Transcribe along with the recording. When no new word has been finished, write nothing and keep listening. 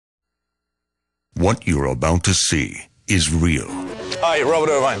What you're about to see is real. Hi, Robert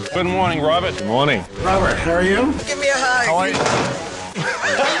Irvine. Good morning, Robert. Good morning. Robert, how are you? Give me a hug. How are you?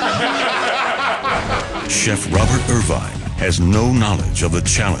 Chef Robert Irvine has no knowledge of the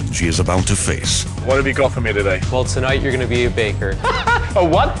challenge he is about to face. What have you got for me today? Well, tonight you're going to be a baker. A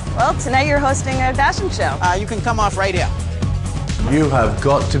what? Well, tonight you're hosting a fashion show. You can come off right here. You have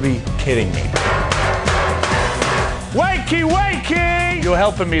got to be kidding me. Wakey, wakey! You're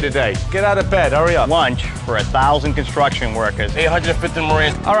helping me today. Get out of bed, hurry up. Lunch for 1,000 construction workers. 850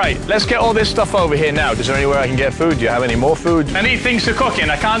 Marines. All right, let's get all this stuff over here now. Is there anywhere I can get food? Do you have any more food? I need things to cook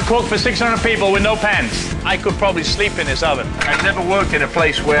in. I can't cook for 600 people with no pans. I could probably sleep in this oven. I've never worked in a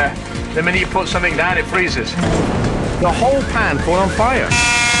place where the minute you put something down, it freezes. The whole pan caught on fire.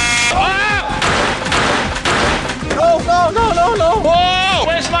 Ah! No. Whoa!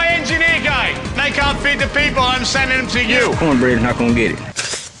 Where's my engineer guy? They can't feed the people. I'm sending them to you. Cornbread is not gonna get it.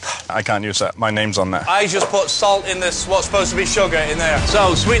 I can't use that. My name's on there. I just put salt in this, what's supposed to be sugar in there.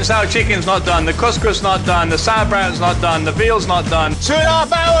 So, sweet and sour chicken's not done, the couscous not done, the sour brown's not done, the veal's not done.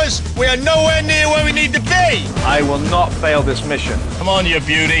 2.5 hours, we are nowhere near where we need to be. I will not fail this mission. Come on, you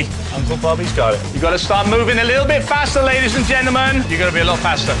beauty. Uncle Bobby's got it. You got to start moving a little bit faster, ladies and gentlemen. You're gonna be a lot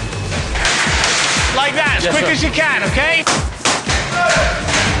faster. Like that, as quick as you can, okay?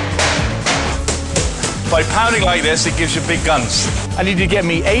 By pounding like this, it gives you big guns. I need you to get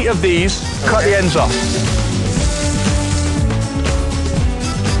me 8 of these, cut the ends off.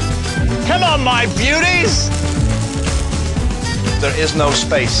 Come on, my beauties. There is no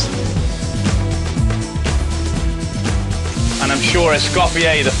space. And I'm sure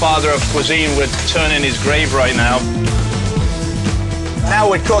Escoffier, the father of cuisine, would turn in his grave right now. Now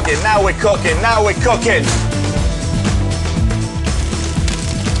we're cooking, now we're cooking, now we're cooking.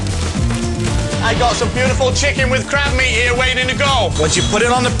 I got some beautiful chicken with crab meat here waiting to go. Once you put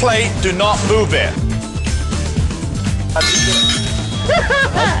it on the plate, do not move it.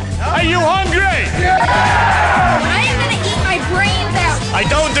 Are you hungry? I am gonna eat my brains out. I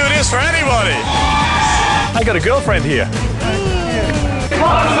don't do this for anybody. I got a girlfriend here.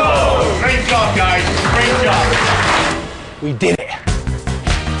 Awesome! Great job, guys. Great job. We did it.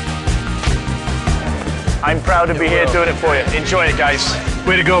 I'm proud to be here doing it for you. Enjoy it, guys.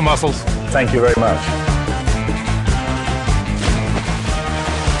 Way to go, Muscles. Thank you very much.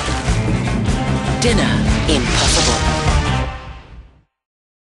 Dinner Impossible.